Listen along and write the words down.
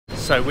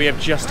So we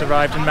have just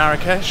arrived in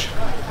Marrakech,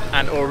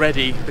 and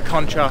already the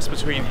contrast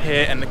between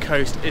here and the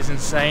coast is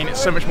insane.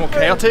 It's so much more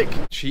chaotic.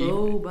 She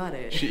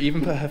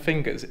even put her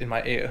fingers in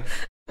my ear.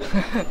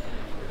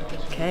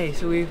 Okay,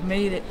 so we've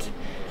made it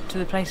to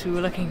the place we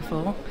were looking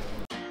for.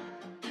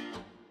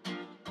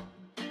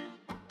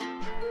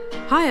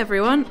 Hi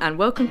everyone, and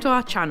welcome to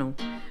our channel.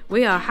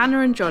 We are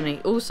Hannah and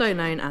Jonny, also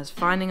known as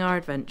Finding Our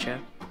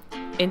Adventure.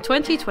 In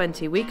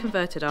 2020 we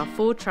converted our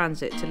Ford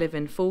Transit to live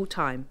in full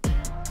time.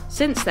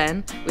 Since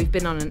then, we've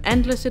been on an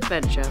endless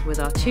adventure with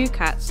our two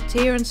cats,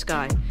 Tia and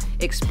Skye,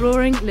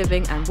 exploring,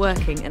 living and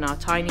working in our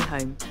tiny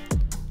home.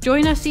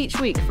 Join us each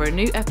week for a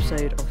new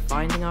episode of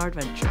Finding Our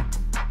Adventure.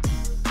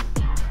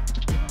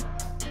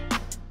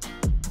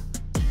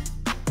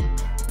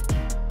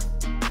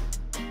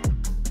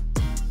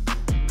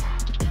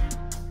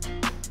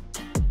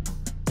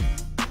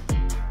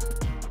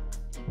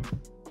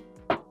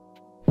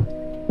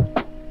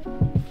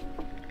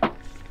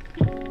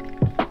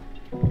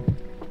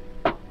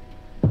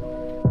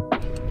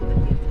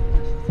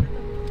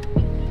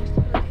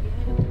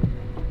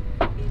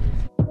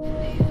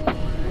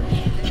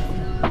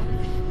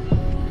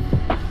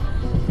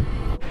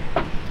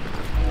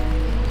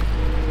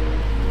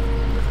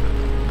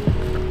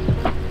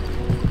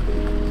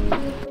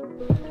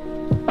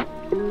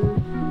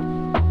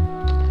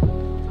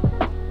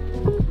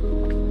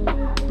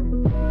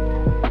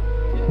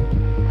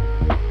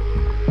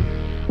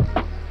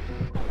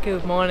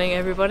 Good morning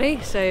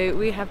everybody, so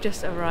we have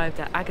just arrived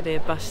at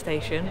Agadir bus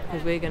station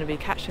because we're going to be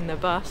catching the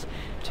bus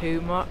to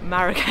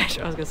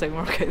Marrakech, I was going to say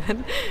Morocco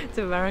then,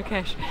 to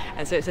Marrakech,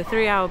 and so it's a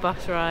 3-hour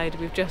bus ride.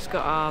 We've just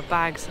got our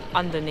bags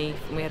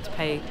underneath and we had to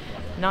pay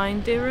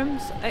 9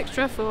 dirhams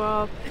extra for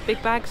our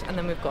big bags, and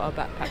then we've got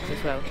our backpacks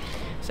as well.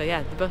 So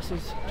yeah, the bus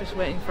is just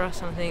waiting for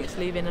us and I think it's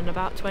leaving in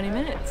about 20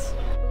 minutes.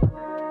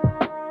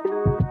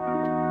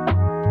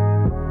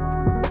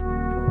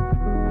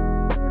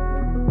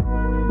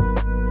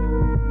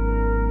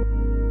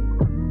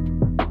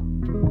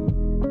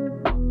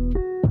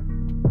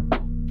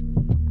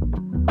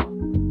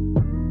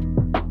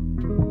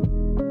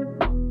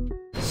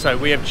 So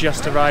we have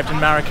just arrived in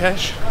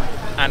Marrakech,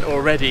 and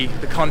already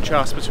the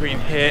contrast between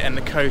here and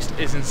the coast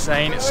is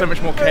insane. It's so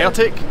much more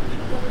chaotic,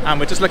 and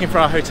we're just looking for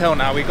our hotel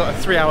now. We've got a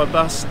 3-hour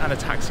bus and a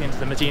taxi into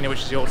the Medina, which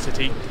is the old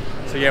city.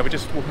 So yeah, we're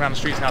just walking around the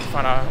streets now to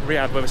find our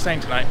Riad where we're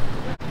staying tonight.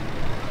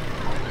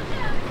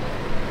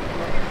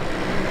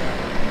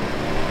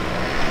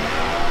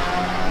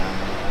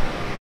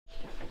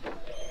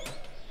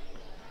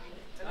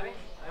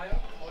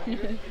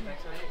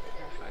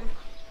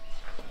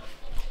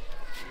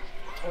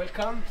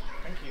 Welcome.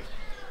 Thank you.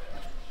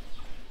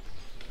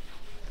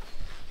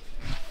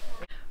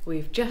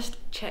 We've just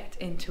checked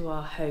into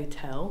our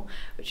hotel,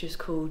 which is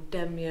called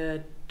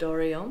Demeures.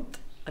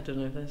 I don't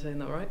know if I'm saying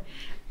that right.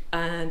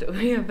 And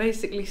we are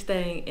basically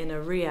staying in a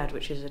riad,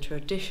 which is a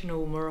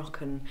traditional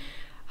Moroccan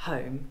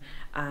home,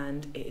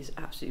 and it is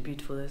absolutely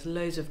beautiful. There's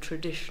loads of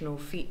traditional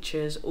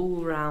features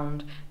all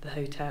around the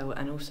hotel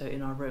and also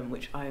in our room,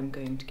 which I am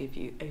going to give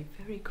you a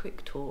very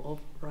quick tour of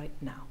right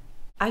now.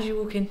 As you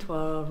walk into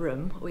our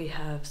room, we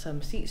have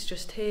some seats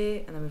just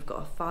here, and then we've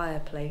got a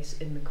fireplace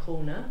in the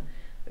corner,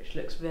 which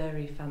looks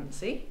very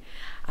fancy.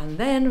 And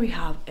then we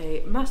have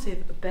a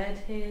massive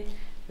bed here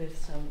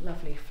with some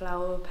lovely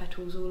flower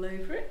petals all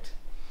over it.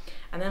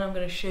 And then I'm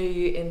going to show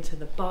you into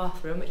the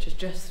bathroom, which is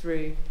just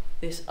through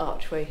this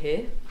archway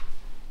here.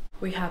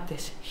 We have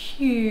this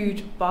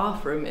huge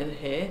bathroom in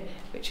here,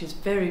 which is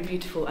very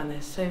beautiful, and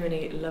there's so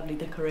many lovely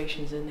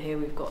decorations in here.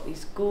 We've got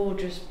these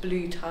gorgeous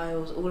blue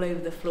tiles all over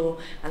the floor,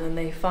 and then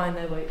they find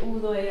their way all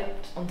the way up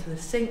onto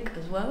the sink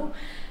as well.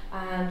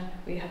 And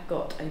we have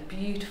got a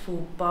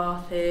beautiful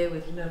bath here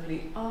with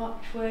lovely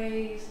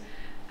archways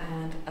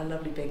and a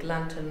lovely big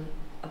lantern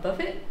above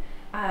it.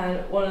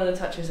 And one of the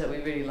touches that we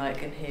really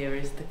like in here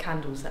is the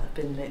candles that have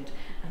been lit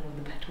and all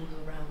the petals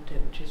around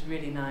it, which is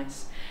really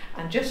nice.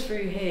 And just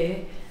through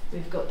here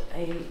we've got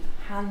a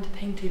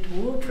hand-painted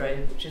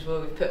wardrobe, which is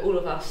where we put all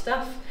of our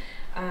stuff,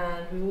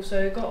 and we've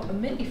also got a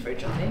mini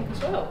fridge, I think,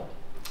 as well.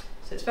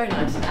 So it's very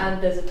nice,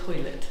 and there's a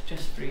toilet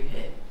just through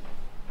here.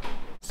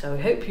 So I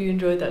hope you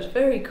enjoyed that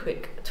very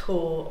quick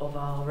tour of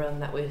our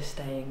room that we're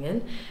staying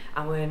in,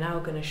 and we're now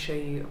going to show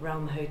you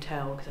around the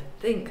hotel because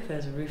I think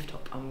there's a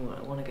rooftop and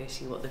we want to go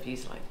see what the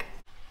view's like.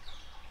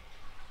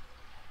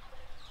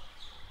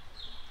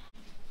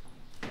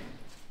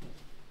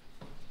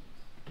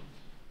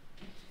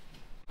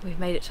 We've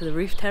made it to the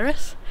roof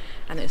terrace,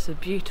 and it's a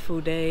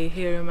beautiful day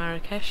here in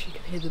Marrakech. You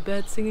can hear the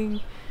birds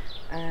singing,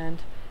 and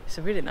it's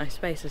a really nice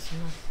space. There's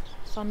some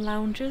sun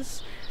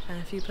lounges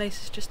and a few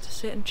places just to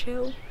sit and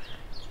chill.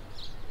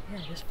 Yeah,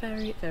 just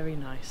very, very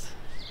nice.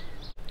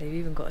 They've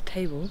even got a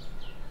table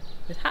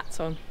with hats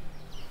on,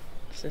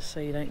 just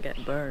so you don't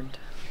get burned.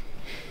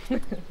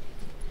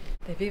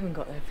 They've even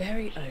got their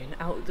very own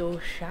outdoor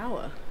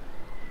shower.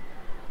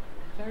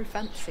 Very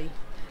fancy.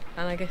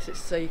 And I guess it's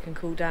so you can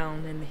cool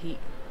down in the heat.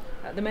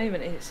 At the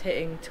moment it's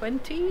hitting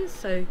 20s,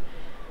 so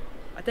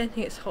I don't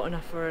think it's hot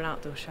enough for an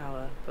outdoor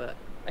shower, but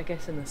I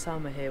guess in the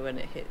summer here when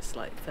it hits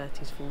like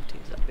 30s,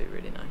 40s, that'd be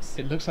really nice.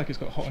 It looks like it's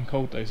got hot and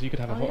cold though, so you could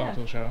have a hot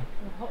outdoor shower.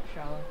 A hot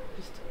shower,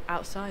 just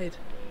outside.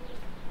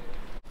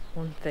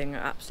 One thing I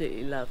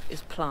absolutely love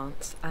is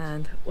plants,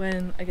 and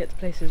when I get to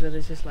places where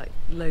there's just like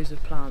loads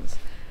of plants,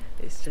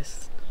 it's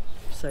just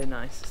so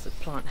nice. It's a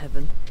plant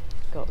heaven.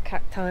 Got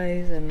cacti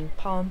and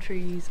palm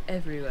trees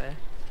everywhere.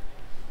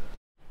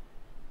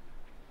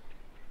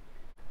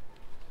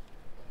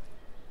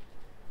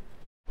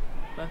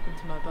 Welcome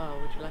to my bar,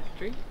 would you like a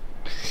drink?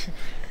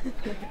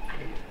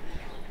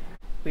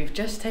 We've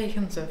just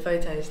taken some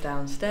photos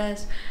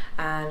downstairs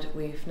and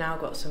we've now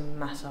got some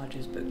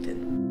massages booked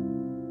in.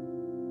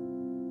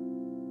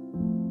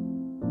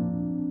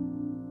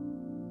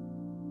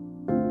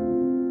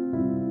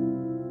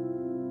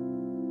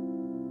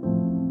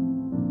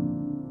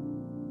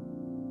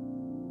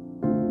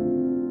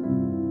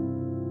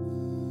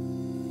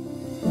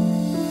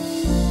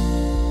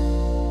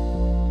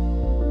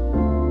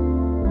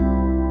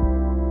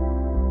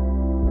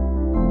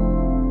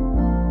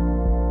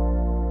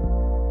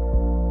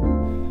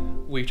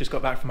 We've just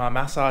got back from our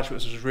massage,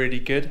 which was really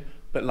good,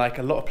 but like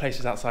a lot of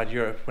places outside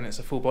Europe, when it's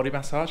a full body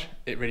massage,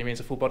 it really means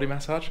a full body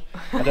massage.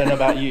 I don't know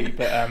about you,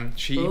 but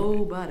she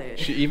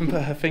even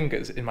put her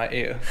fingers in my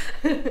ear,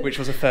 which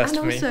was a first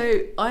for me. And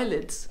also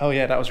eyelids. Oh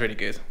yeah, that was really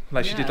good.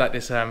 Like she did like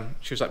this,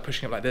 she was like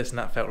pushing up like this, and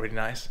that felt really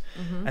nice.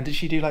 And did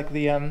she do like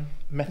the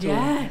metal?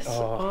 Yes.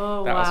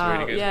 Oh, that was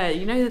really good. Yeah,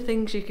 you know the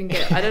things you can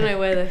get. I don't know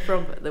where they're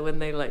from, but when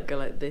they like go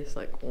like this,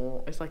 like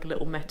it's like a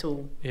little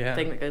metal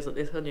thing that goes like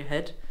this on your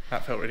head.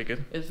 That felt really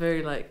good. It was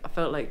very like, I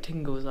felt like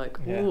tingles, like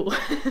ooh.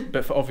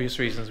 But for obvious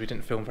reasons, we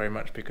didn't film very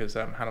much because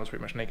Hannah was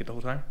pretty much naked the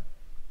whole time.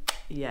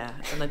 Yeah,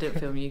 and I didn't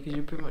film you because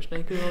you're pretty much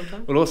naked all the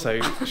time. Well, also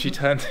she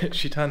turned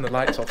the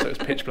lights off, so it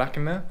was pitch black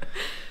in there.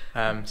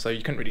 So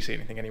you couldn't really see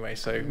anything anyway.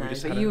 So no, we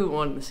just but you wouldn't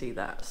want to see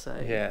that.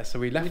 So yeah, so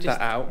we left that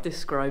out.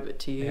 Describe it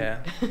to you.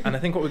 Yeah, and I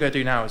think what we're going to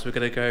do now is we're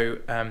going to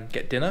go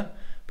get dinner,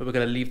 but we're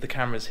going to leave the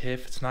cameras here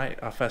for tonight,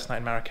 our first night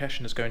in Marrakech,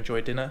 and just go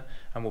enjoy dinner,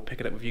 and we'll pick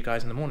it up with you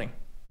guys in the morning.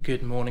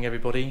 Good morning,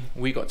 everybody.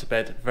 We got to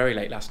bed very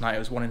late last night. It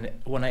was 1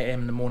 a.m.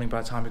 in the morning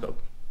by the time we got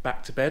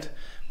back to bed.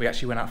 We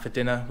actually went out for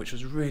dinner, which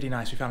was really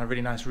nice. We found a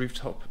really nice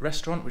rooftop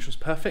restaurant, which was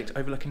perfect,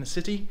 overlooking the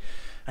city.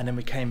 And then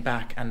we came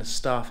back and the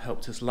staff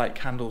helped us light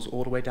candles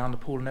all the way down the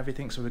pool and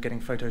everything, so we were getting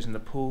photos in the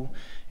pool.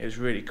 It was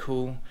really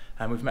cool.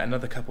 And we've met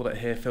another couple that are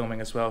here filming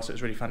as well, so it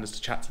was really fun just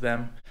to chat to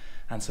them.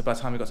 And so by the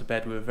time we got to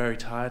bed, we were very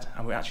tired,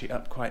 and we're actually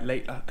up quite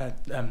late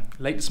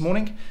late this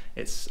morning.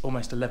 It's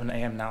almost 11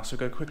 a.m. now, so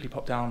we'll go quickly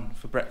pop down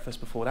for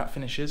breakfast before that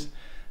finishes,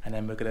 and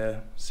then we're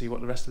gonna see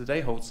what the rest of the day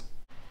holds.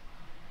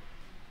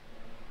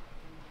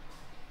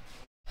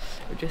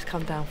 We've just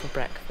come down for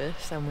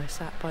breakfast and we're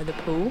sat by the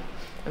pool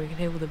and we can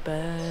hear all the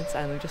birds,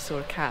 and we just saw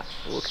a cat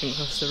walking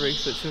across the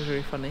roof, which was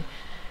really funny.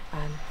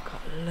 And we've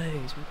got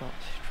loads. We've got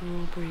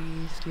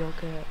strawberries,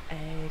 yogurt,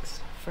 eggs,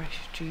 fresh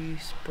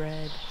juice,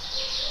 bread.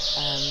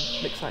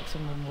 Looks like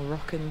some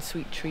Moroccan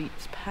sweet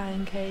treats,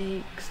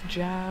 pancakes,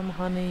 jam,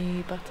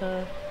 honey,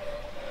 butter.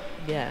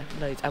 Yeah,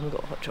 loads. And we've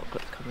got hot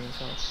chocolate coming as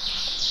well.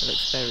 It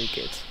looks very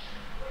good.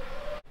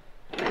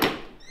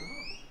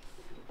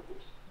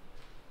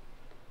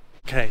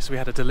 Okay, so we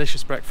had a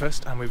delicious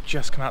breakfast and we've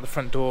just come out the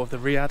front door of the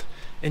Riad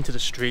into the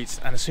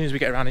streets, and as soon as we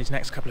get around these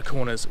next couple of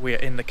corners we are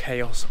in the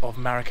chaos of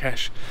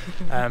Marrakech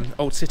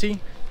old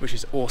city, which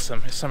is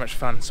awesome. It's so much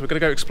fun. So we're going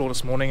to go explore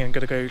this morning and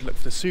going to go look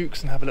for the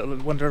souks and have a little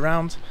wander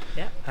around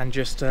and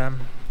just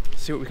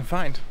see what we can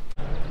find.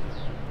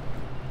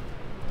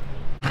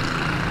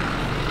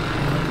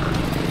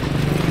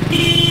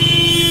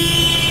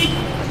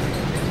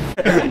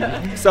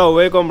 So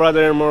welcome,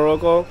 brother, in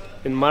Morocco,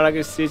 in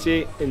Marrakech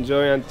city.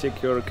 Enjoy and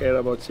take your care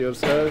about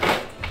yourself.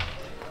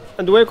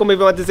 And welcome if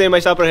you want to say my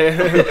supper here.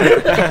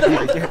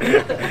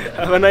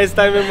 Have a nice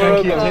time in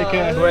Morocco. Thank you, take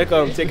care.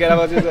 Welcome, take care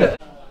about yourself.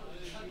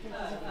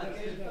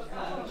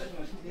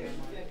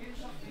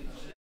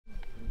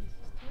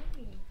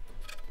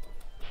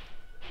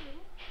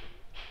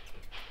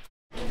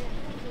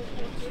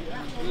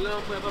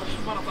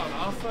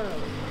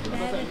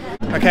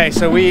 Okay,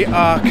 so we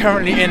are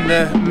currently in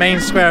the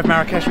main square of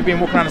Marrakech. We've been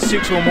walking around the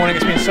souks all morning.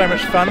 It's been so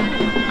much fun,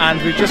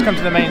 and we've just come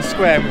to the main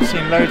square. We've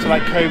seen loads of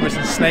like cobras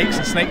and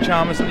snake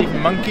charmers and even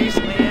monkeys.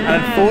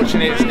 And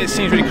unfortunately, it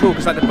seems really cool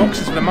because like the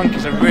boxes for the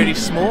monkeys are really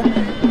small,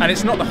 and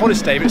it's not the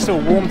hottest day, but it's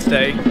still warm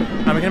today.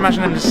 And we can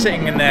imagine them just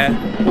sitting in there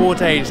all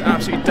day, just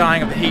absolutely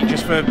dying of the heat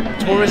just for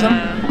tourism.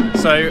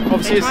 So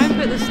obviously, they try and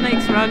put the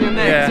snakes around your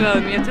neck as well,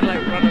 and you have to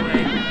like run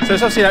away. So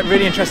it's obviously like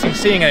really interesting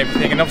seeing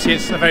everything, and obviously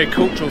it's a very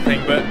cultural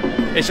thing, but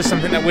it's just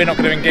something that we're not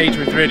going to engage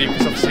with really,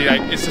 because obviously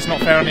like it's just not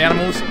fair on the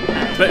animals.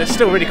 But it's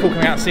still really cool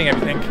coming out and seeing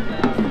everything.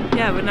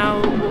 Yeah, we're now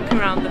walking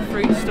around the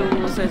fruit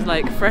stalls. There's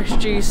like fresh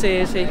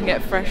juices, so you can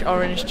get fresh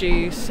orange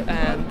juice,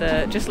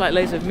 and just like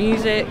loads of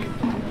music.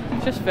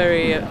 It's just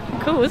very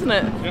cool, isn't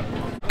it? Yep.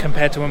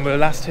 Compared to when we were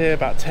last here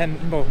about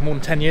more than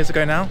 10 years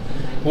ago now,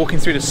 walking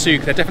through the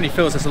souk, there definitely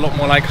feels there's a lot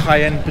more like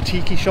high-end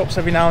boutique shops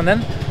every now and then,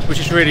 which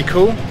is really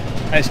cool.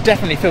 And it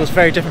definitely feels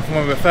very different from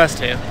when we were first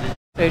here.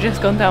 So we've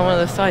just gone down one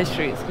of the side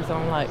streets because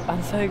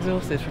I'm so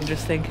exhausted from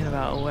just thinking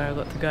about where I've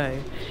got to go,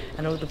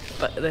 and all the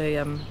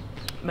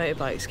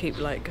motorbikes keep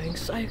like going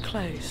so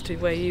close to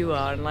where you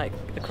are and like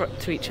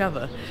to each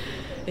other.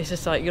 It's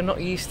just like you're not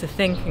used to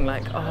thinking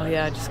like, oh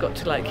yeah, I just got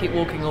to like keep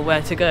walking or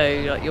where to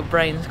go. Like your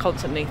brain's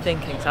constantly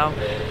thinking. So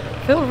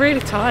I feel really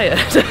tired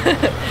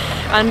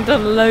and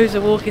done loads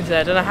of walking today.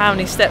 I don't know how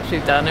many steps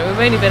we've done, and we've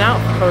only been out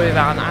for probably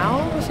about an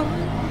hour or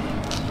something.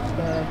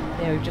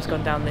 Yeah, we've just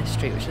gone down this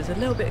street, which is a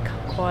little bit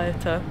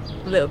quieter,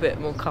 a little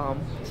bit more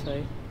calm.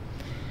 So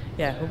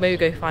yeah, we'll maybe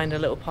go find a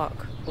little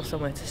park or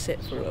somewhere to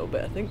sit for a little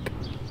bit, I think.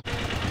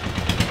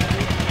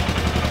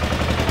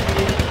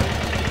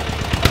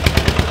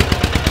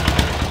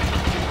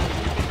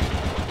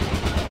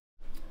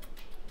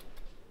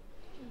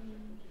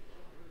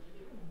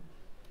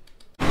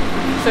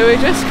 So we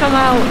just come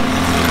out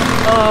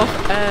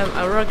of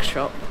a rug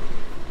shop,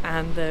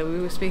 and we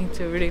were speaking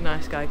to a really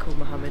nice guy called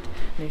Mohammed,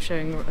 and he was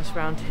showing us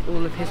around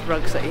all of his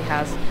rugs that he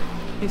has.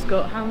 He's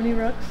got how many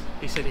rugs?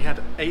 He said he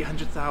had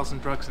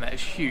 800,000 rugs in it.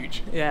 It's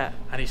huge. Yeah.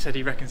 And he said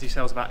he reckons he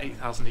sells about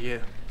 8,000 a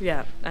year.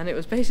 Yeah, and it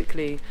was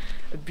basically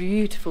a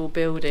beautiful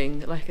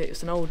building, like it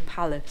was an old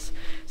palace.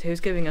 So he was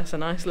giving us a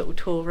nice little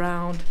tour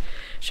around,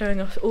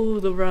 showing us all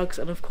the rugs,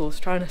 and of course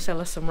trying to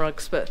sell us some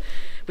rugs, but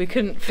we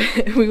couldn't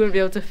fit, we wouldn't be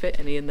able to fit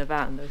any in the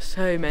van. There were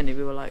so many.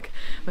 We were like,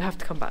 we have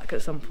to come back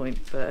at some point.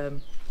 But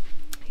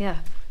yeah,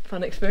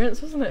 fun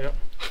experience, wasn't it? Yep.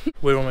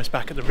 We're almost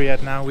back at the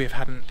Riad now. We've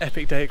had an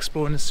epic day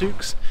exploring the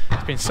souks.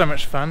 It's been so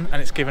much fun,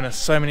 and it's given us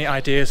so many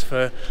ideas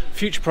for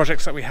future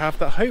projects that we have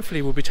that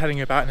hopefully we'll be telling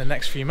you about in the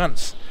next few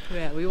months.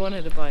 Yeah, we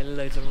wanted to buy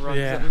loads of rugs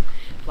and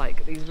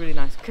like these really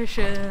nice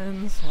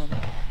cushions, and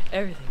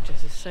everything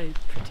just is so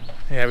pretty.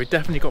 Yeah, we've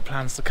definitely got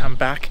plans to come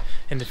back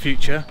in the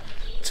future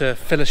to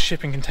fill a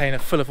shipping container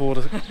full of all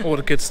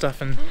the good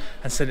stuff and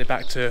send it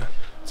back to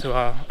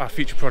our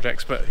future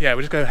projects. But yeah,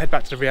 we'll just go head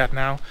back to the Riad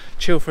now,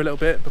 chill for a little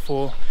bit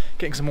before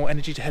getting some more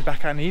energy to head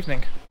back out in the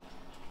evening.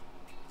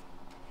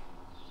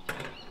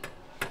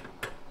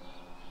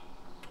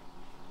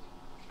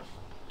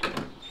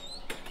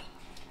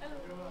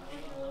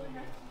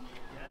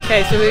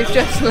 Okay, so we've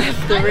just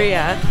left the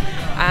Riad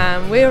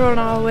and we're on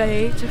our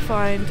way to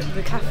find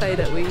the cafe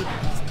that we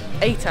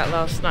ate at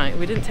last night.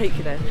 We didn't take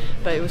you there,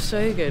 but it was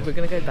so good. We're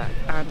going to go back,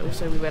 and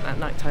also we went at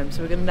night time,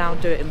 so we're going to now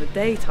do it in the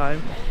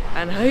daytime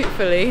and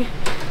hopefully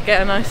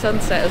get a nice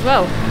sunset as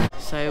well.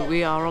 So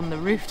we are on the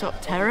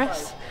rooftop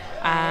terrace,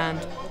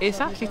 and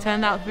it's actually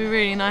turned out to be a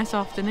really nice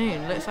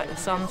afternoon. Looks like the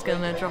sun's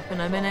going to drop in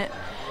a minute,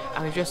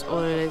 and we've just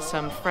ordered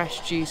some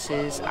fresh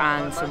juices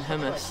and some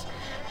hummus,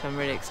 so I'm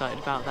really excited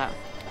about that.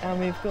 And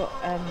we've got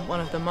one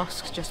of the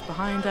mosques just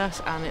behind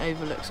us, and it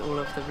overlooks all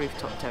of the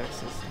rooftop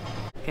terraces.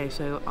 Okay,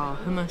 so our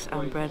hummus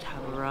and bread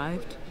have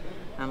arrived,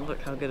 and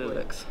look how good it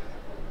looks.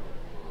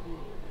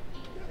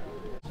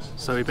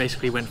 So we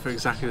basically went for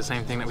exactly the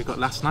same thing that we got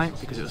last night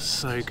because it was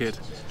so good.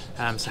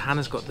 So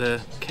Hannah's got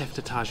the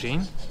kefta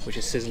tagine, which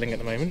is sizzling at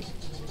the moment.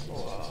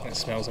 It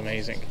smells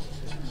amazing.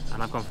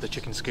 And I've gone for the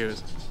chicken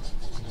skewers.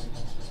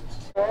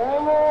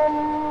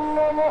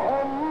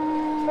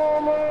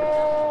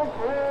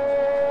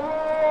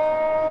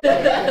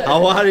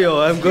 How are you?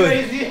 I'm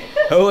good.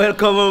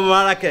 Welcome to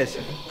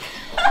Marrakech.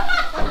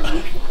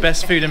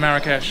 Best food in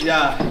Marrakech.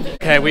 Yeah.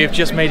 Okay, we have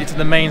just made it to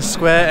the main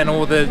square, and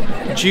all the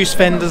juice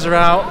vendors are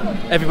out.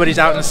 Everybody's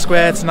out in the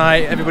square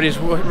tonight. Everybody's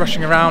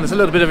rushing around. There's a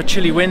little bit of a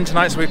chilly wind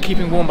tonight, so we're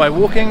keeping warm by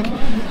walking.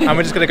 And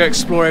we're just going to go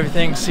explore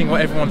everything, seeing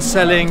what everyone's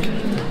selling.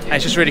 And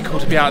it's just really cool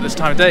to be out at this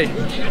time of day.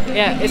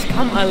 Yeah, it's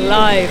come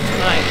alive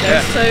tonight.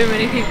 There's so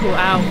many people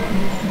out.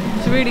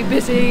 It's really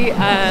busy,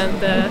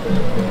 and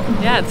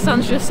yeah, the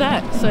sun's just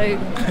set, so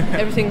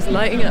everything's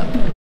lighting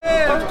up.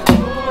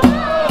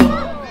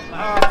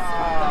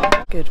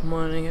 Good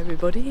morning,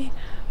 everybody.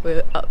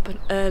 We're up and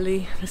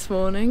early this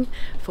morning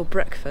for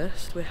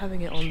breakfast. We're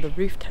having it on the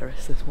roof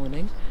terrace this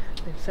morning.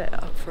 They've set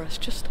it up for us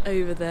just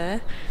over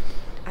there,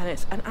 and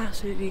it's an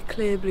absolutely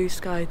clear blue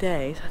sky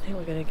day, so I think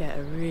we're going to get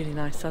a really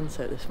nice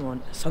sunset this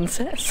morning.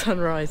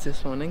 Sunrise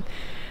this morning.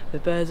 The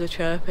birds are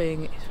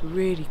chirping. It's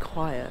really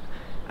quiet.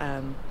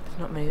 There's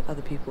not many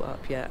other people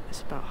up yet.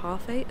 It's about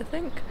 8:30, I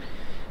think.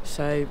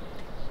 So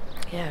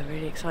yeah,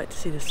 really excited to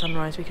see the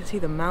sunrise. We can see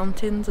the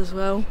mountains as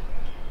well,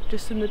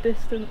 just in the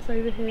distance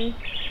over here.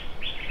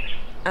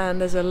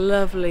 And there's a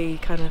lovely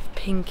kind of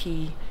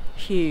pinky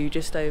hue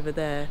just over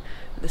there.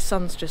 The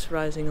sun's just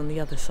rising on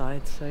the other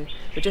side, so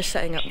we're just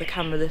setting up the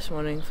camera this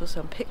morning for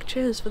some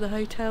pictures for the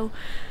hotel,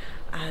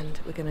 and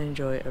we're going to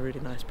enjoy a really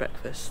nice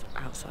breakfast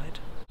outside.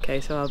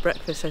 Okay, so our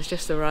breakfast has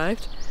just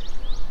arrived.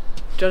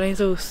 Jonny's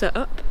all set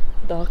up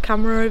with our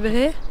camera over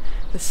here.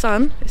 The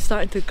sun is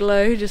starting to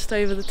glow just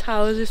over the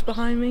towers just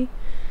behind me,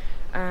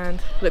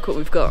 and look what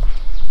we've got.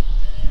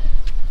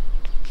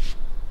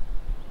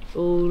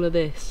 All of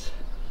this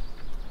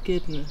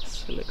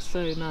goodness, it looks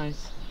so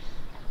nice.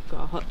 We've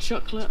got a hot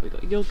chocolate, we've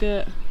got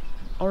yogurt,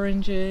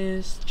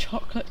 oranges,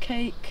 chocolate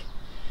cake,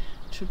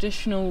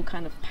 traditional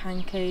kind of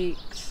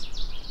pancakes,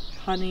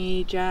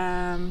 honey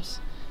jams,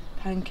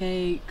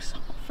 pancakes,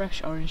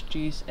 fresh orange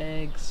juice,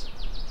 eggs,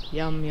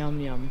 Yum, yum,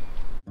 yum.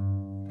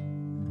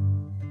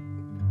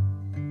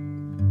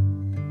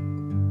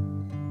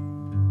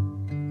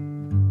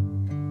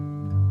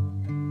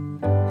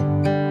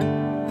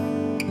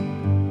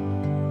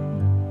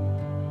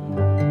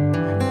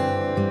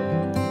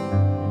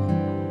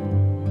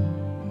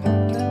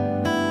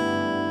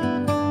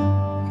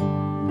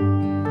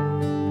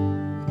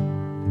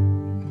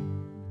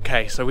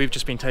 Okay, so we've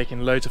just been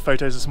taking loads of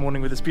photos this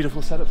morning with this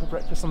beautiful setup for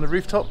breakfast on the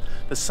rooftop.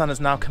 The sun has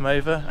now come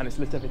over and it's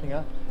lit everything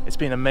up. It's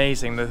been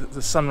amazing.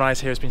 The sunrise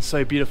here has been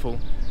so beautiful,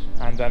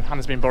 and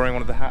Hannah's been borrowing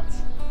one of the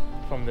hats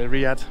from the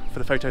Riad for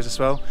the photos as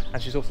well,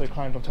 and she's also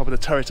climbed on top of the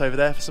turret over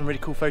there for some really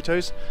cool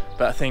photos.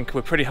 But I think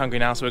we're pretty hungry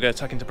now, so we're going to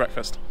tuck into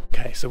breakfast.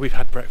 Okay, so we've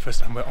had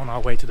breakfast and we're on our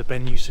way to the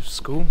Ben Yusuf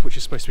School, which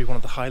is supposed to be one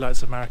of the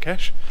highlights of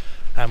Marrakech.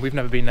 We've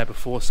never been there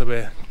before, so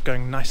we're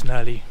going nice and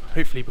early,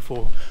 hopefully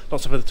before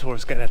lots of other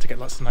tourists get there to get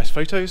lots of nice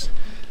photos.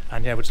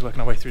 And yeah, we're just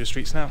working our way through the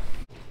streets now.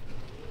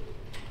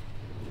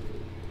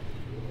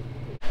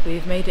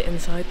 We've made it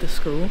inside the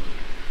school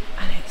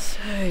and it's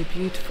so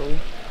beautiful.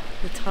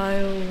 The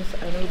tiles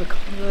and all the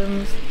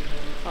columns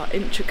are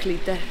intricately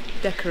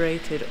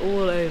decorated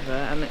all over,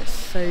 and it's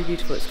so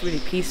beautiful. It's really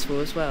peaceful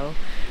as well.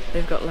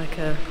 They've got like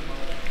a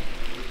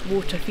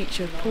water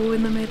feature pool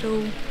in the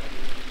middle,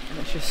 and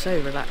it's just so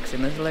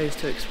relaxing. There's loads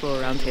to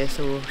explore around here,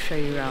 so we'll show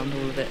you around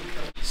all of it.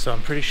 So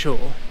I'm pretty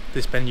sure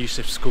this Ben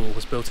Yusuf school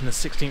was built in the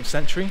 16th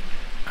century,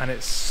 and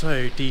it's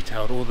so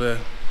detailed. All the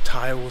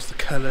tiles, the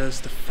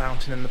colours, the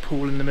fountain and the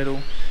pool in the middle,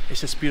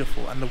 it's just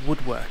beautiful. And the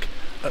woodwork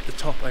at the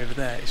top over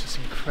there is just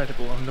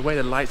incredible. And the way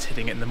the light's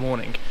hitting it in the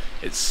morning,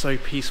 it's so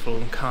peaceful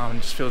and calm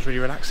and just feels really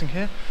relaxing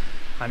here.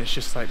 And it's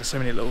just like there's so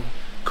many little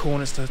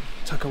corners to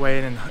tuck away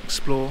in and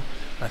explore.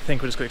 And I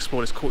think we're just going to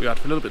explore this courtyard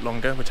for a little bit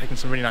longer. We're taking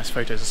some really nice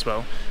photos as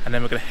well, and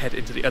then we're going to head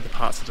into the other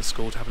parts of the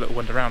school to have a little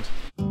wander around.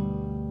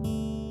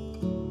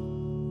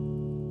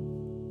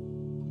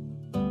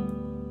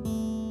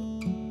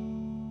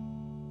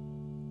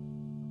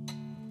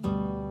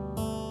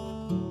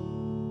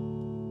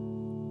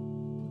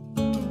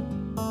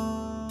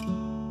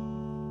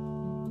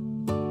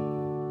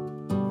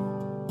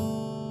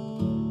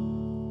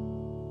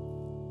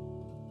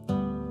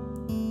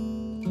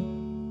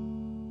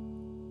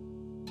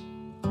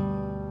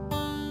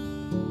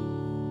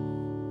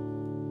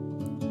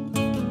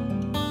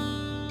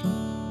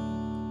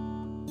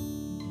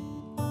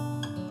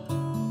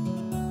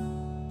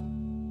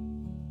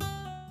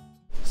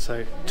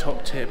 So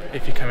top tip,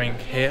 if you're coming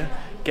here,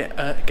 get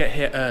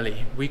here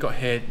early. We got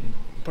here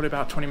probably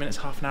about 20 minutes,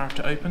 half an hour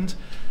after it opened,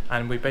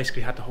 and we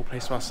basically had the whole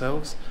place to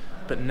ourselves.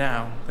 But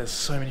now there's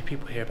so many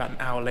people here about an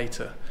hour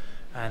later,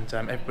 and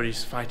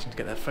everybody's fighting to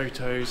get their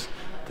photos.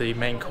 The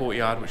main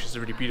courtyard, which is a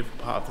really beautiful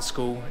part of the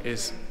school,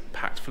 is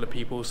packed full of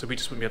people, so we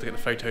just wouldn't be able to get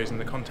the photos and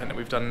the content that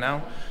we've done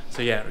now.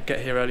 So yeah, get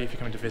here early if you're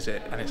coming to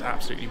visit, and it's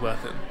absolutely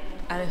worth it.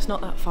 And it's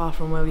not that far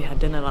from where we had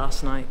dinner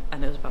last night,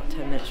 and it was about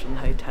 10 minutes from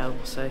the hotel,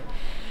 so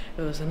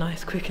it was a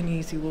nice quick and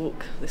easy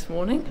walk this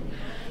morning,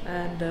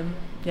 and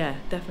yeah,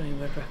 definitely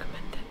would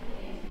recommend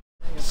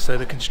it. So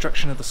the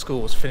construction of the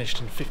school was finished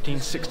in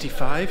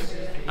 1565,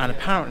 and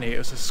apparently it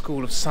was a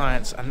school of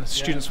science, and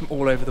students from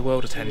all over the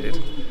world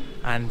attended,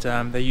 and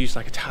they used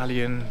like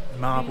Italian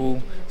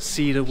marble,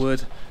 cedar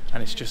wood,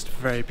 and it's just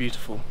very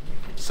beautiful.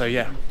 So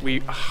yeah,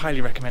 we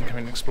highly recommend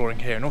coming and exploring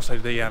here, and also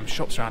the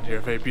shops around here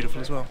are very beautiful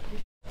as well.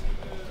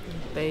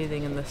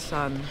 Bathing in the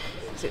sun,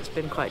 because it's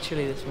been quite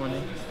chilly this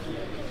morning.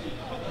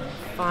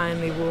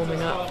 Finally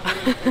warming up.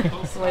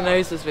 My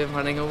nose has been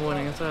running all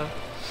morning as well.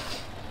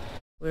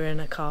 We're in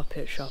a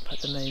carpet shop at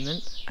the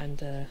moment,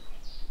 and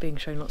being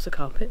shown lots of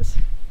carpets.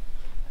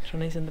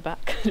 Jonny's in the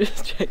back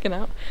just checking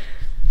out.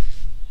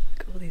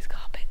 Look at all these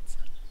carpets.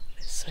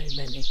 There's so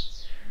many.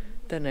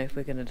 Don't know if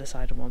we're going to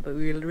decide on one, but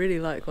we really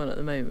like one at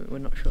the moment. We're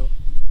not sure.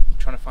 I'm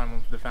trying to find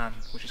one for the van,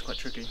 which is quite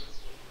tricky.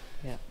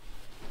 Yeah.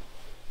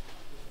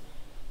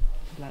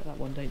 You like that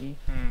one, don't you?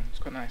 It's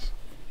quite nice.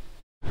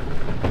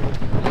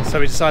 So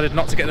we decided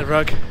not to get the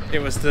rug. It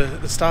was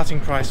the starting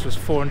price was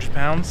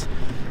 £400,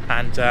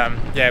 and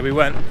yeah, we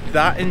weren't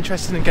that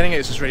interested in getting it. It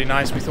was just really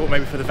nice. We thought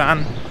maybe for the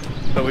van,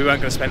 but we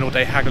weren't going to spend all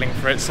day haggling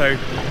for it. So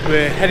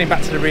we're heading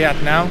back to the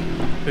Riad now.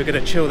 We're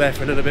going to chill there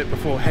for a little bit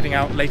before heading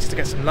out later to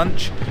get some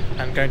lunch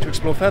and going to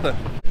explore further.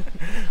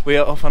 We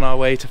are off on our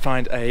way to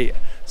find a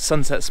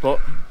sunset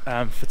spot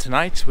for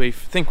tonight. We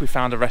think we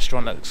found a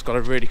restaurant that's got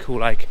a really cool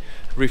like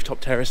rooftop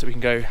terrace that we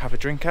can go have a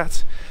drink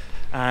at,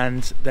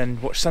 and then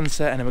watch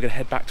sunset, and then we're going to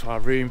head back to our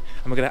room,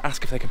 and we're going to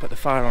ask if they can put the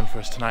fire on for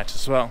us tonight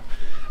as well.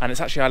 And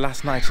it's actually our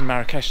last night in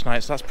Marrakech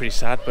tonight, so that's pretty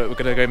sad, but we're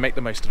going to go make the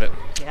most of it.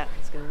 Yeah,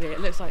 it's going to be. It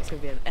looks like it's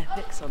going to be an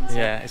epic sunset.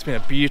 Yeah, it's been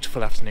a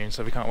beautiful afternoon,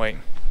 so we can't wait.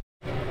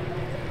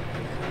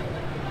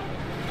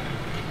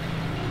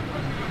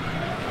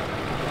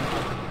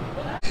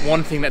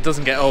 One thing that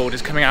doesn't get old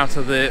is coming out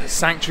of the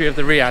sanctuary of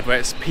the Riad, where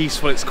it's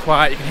peaceful, it's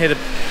quiet, you can hear the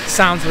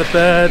sounds of the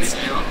birds,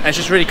 and it's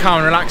just really calm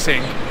and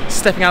relaxing.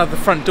 stepping out of the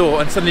front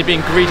door and suddenly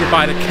being greeted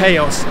by the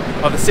chaos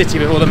of the city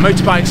with all the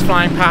motorbikes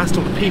flying past,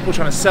 all the people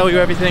trying to sell you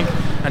everything,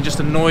 and just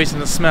the noise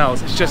and the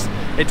smells. It's just,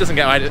 it doesn't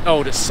get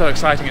old. It's so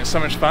exciting. It's so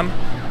much fun.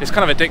 It's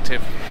kind of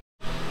addictive.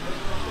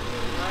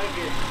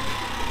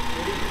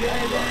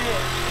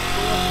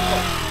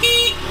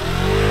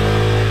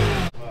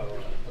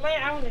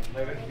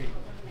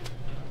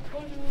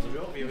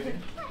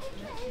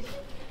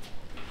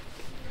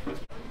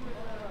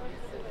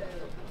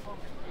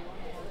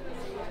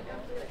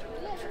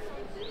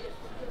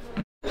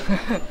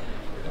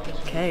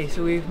 Okay,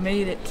 so we've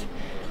made it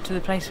to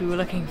the place we were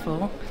looking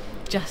for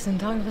just in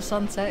time for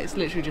sunset. It's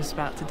literally just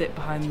about to dip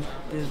behind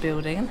the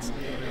buildings,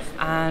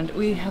 and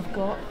we have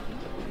got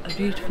a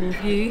beautiful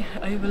view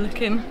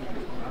overlooking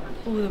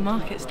all the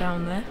markets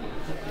down there.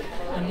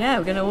 And yeah,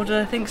 we're going to order,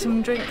 I think,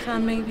 some drinks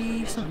and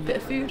maybe some bit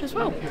of food as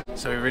well.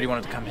 So we really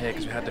wanted to come here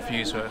because we heard the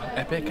views were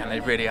epic, and they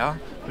really are.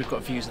 We've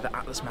got views of the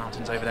Atlas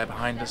Mountains over there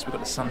behind us, we've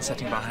got the sun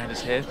setting behind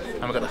us here,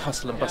 and we've got the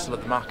hustle and bustle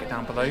of the market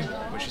down below,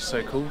 which is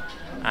so cool.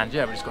 And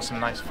yeah, we've just got some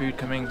nice food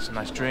coming, some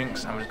nice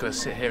drinks, and we're just going to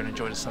sit here and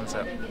enjoy the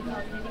sunset.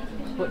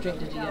 What drink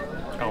did you get?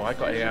 Oh, I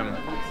got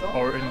a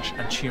orange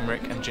and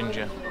turmeric and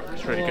ginger.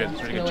 It's really good,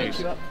 it's really good juice.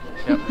 Yep.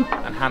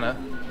 And Hannah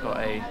got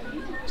a,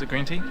 is it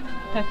green tea?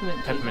 Peppermint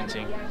tea. Peppermint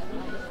tea.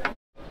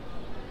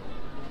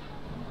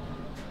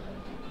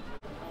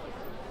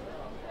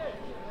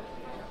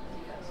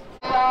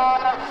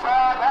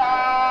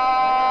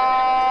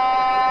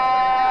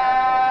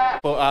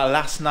 For our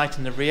last night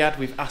in the Riad,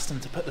 we've asked them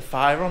to put the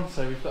fire on,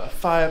 so we've got a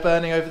fire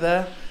burning over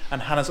there,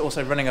 and Hannah's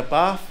also running a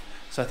bath,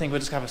 so I think we'll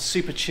just have a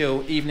super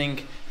chill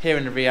evening here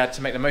in the Riad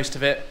to make the most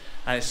of it,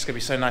 and it's just going to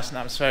be so nice and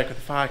atmospheric with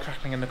the fire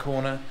crackling in the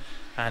corner,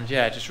 and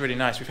yeah, just really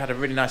nice. We've had a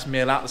really nice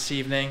meal out this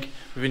evening,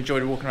 we've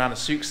enjoyed walking around the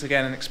souks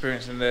again and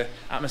experiencing the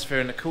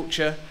atmosphere and the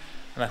culture,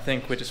 and I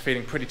think we're just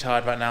feeling pretty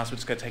tired right now, so we're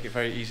just going to take it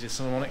very easy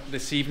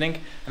this evening,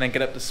 and then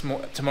get up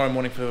tomorrow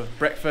morning for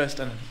breakfast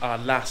and our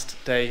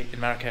last day in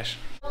Marrakech.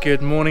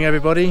 Good morning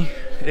everybody,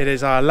 it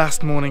is our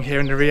last morning here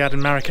in the Riad in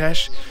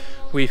Marrakech.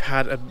 We've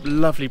had a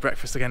lovely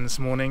breakfast again this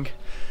morning,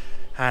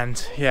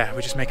 and yeah,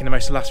 we're just making the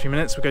most of the last few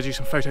minutes. We're going to do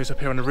some photos up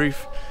here on the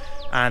roof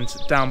and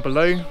down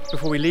below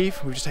before we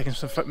leave. We've just taken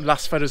some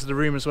last photos of the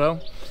room as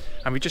well,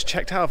 and we just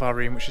checked out of our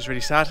room, which is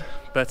really sad,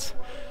 but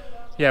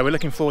yeah, we're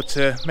looking forward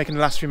to making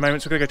the last few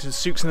moments. We're going to go to the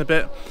souks in a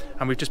bit,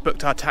 and we've just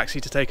booked our taxi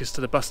to take us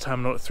to the bus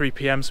terminal at 3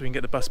 PM so we can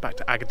get the bus back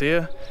to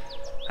Agadir,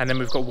 and then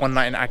we've got one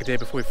night in Agadir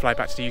before we fly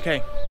back to the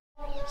UK.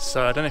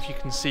 So I don't know if you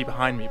can see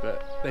behind me,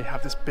 but they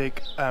have this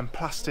big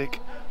plastic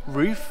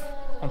roof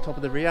on top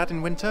of the Riad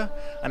in winter,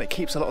 and it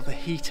keeps a lot of the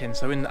heat in.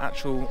 So in the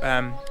actual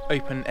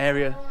open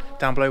area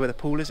down below where the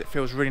pool is, it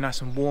feels really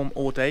nice and warm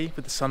all day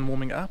with the sun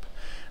warming up.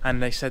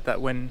 And they said that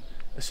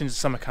as soon as the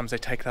summer comes, they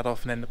take that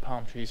off, and then the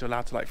palm trees are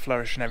allowed to like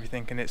flourish and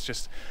everything, and it's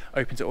just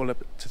opens it all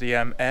up to the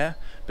air.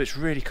 But it's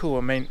really cool.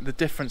 I mean, the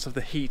difference of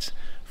the heat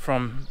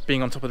from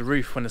being on top of the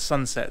roof when the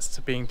sun sets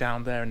to being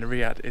down there in the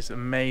Riad is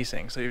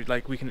amazing. So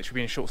like we can literally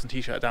be in shorts and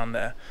t-shirt down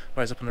there,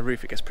 whereas up on the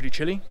roof it gets pretty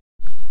chilly.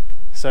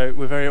 So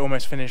we're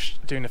almost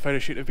finished doing the photo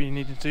shoot that we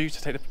needed to do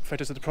to take the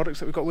photos of the products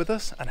that we've got with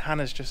us, and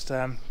Hannah's just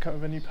come up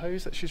with a new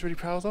pose that she's really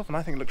proud of, and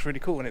I think it looks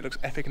really cool and it looks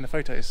epic in the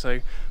photos. So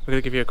we're going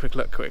to give you a quick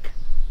look quick.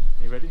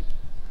 Are you ready?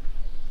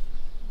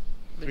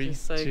 This 3, is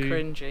so 2,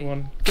 cringy.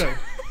 1, go.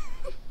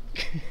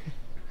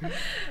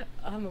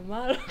 I'm a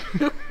man.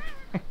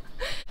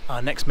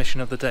 Our next mission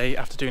of the day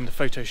after doing the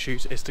photo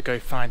shoot is to go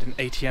find an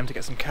ATM to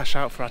get some cash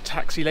out for our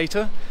taxi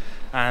later,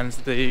 and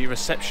the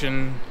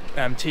reception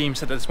team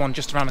said there's one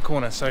just around the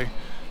corner, so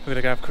we're going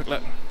to go have a quick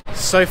look.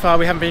 So far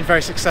we haven't been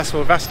very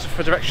successful. We've asked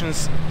for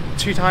directions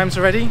 2 times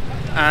already,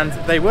 and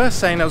they were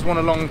saying there was one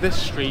along this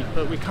street,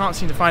 but we can't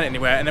seem to find it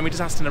anywhere, and then we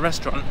just asked in a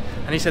restaurant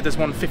and he said there's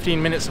one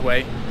 15 minutes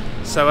away,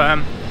 so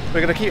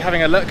we're going to keep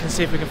having a look and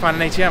see if we can find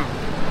an ATM.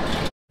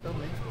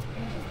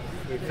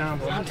 We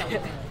found one.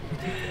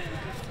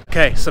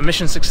 Okay, so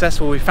mission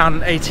successful. We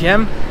found an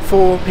ATM.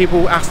 4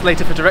 people asked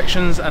later for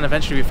directions, and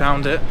eventually we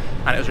found it,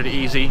 and it was really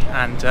easy.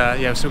 And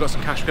yeah, so we've got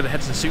some cash. We're going to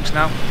head to the souks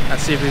now and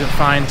see if we can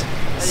find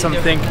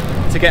something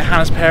to get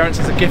Hannah's parents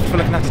as a gift for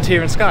looking after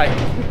Tia and Skye.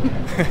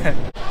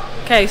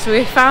 Okay, so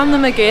we found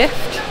them a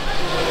gift.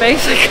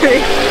 Basically,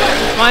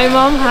 my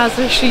mum has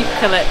a sheep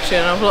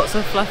collection of lots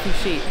of fluffy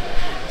sheep,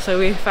 so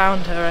we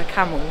found her a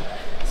camel.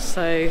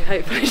 So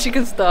hopefully she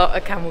can start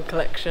a camel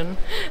collection,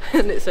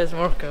 and it says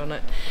Morocco on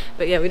it.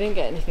 But yeah, we didn't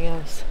get anything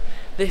else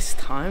this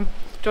time.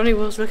 Jonny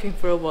was looking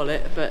for a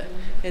wallet, but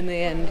in the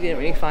end he didn't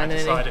really find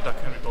any. I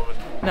couldn't be bothered.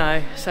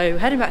 No, so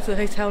heading back to the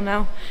hotel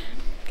now.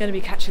 Going to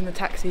be catching the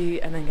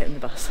taxi and then getting the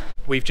bus.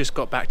 We've just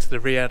got back to the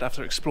Riad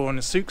after exploring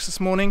the souks this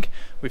morning.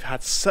 We've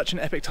had such an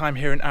epic time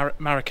here in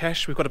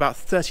Marrakech. We've got about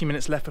 30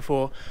 minutes left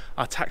before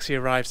our taxi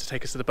arrives to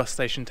take us to the bus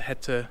station to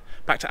head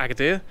back to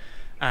Agadir.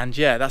 And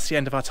yeah, that's the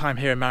end of our time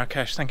here in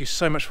Marrakech. Thank you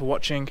so much for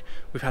watching.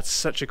 We've had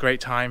such a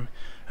great time.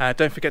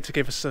 Don't forget to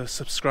give us a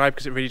subscribe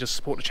because it really does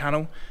support the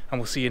channel,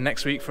 and we'll see you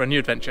next week for a new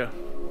adventure.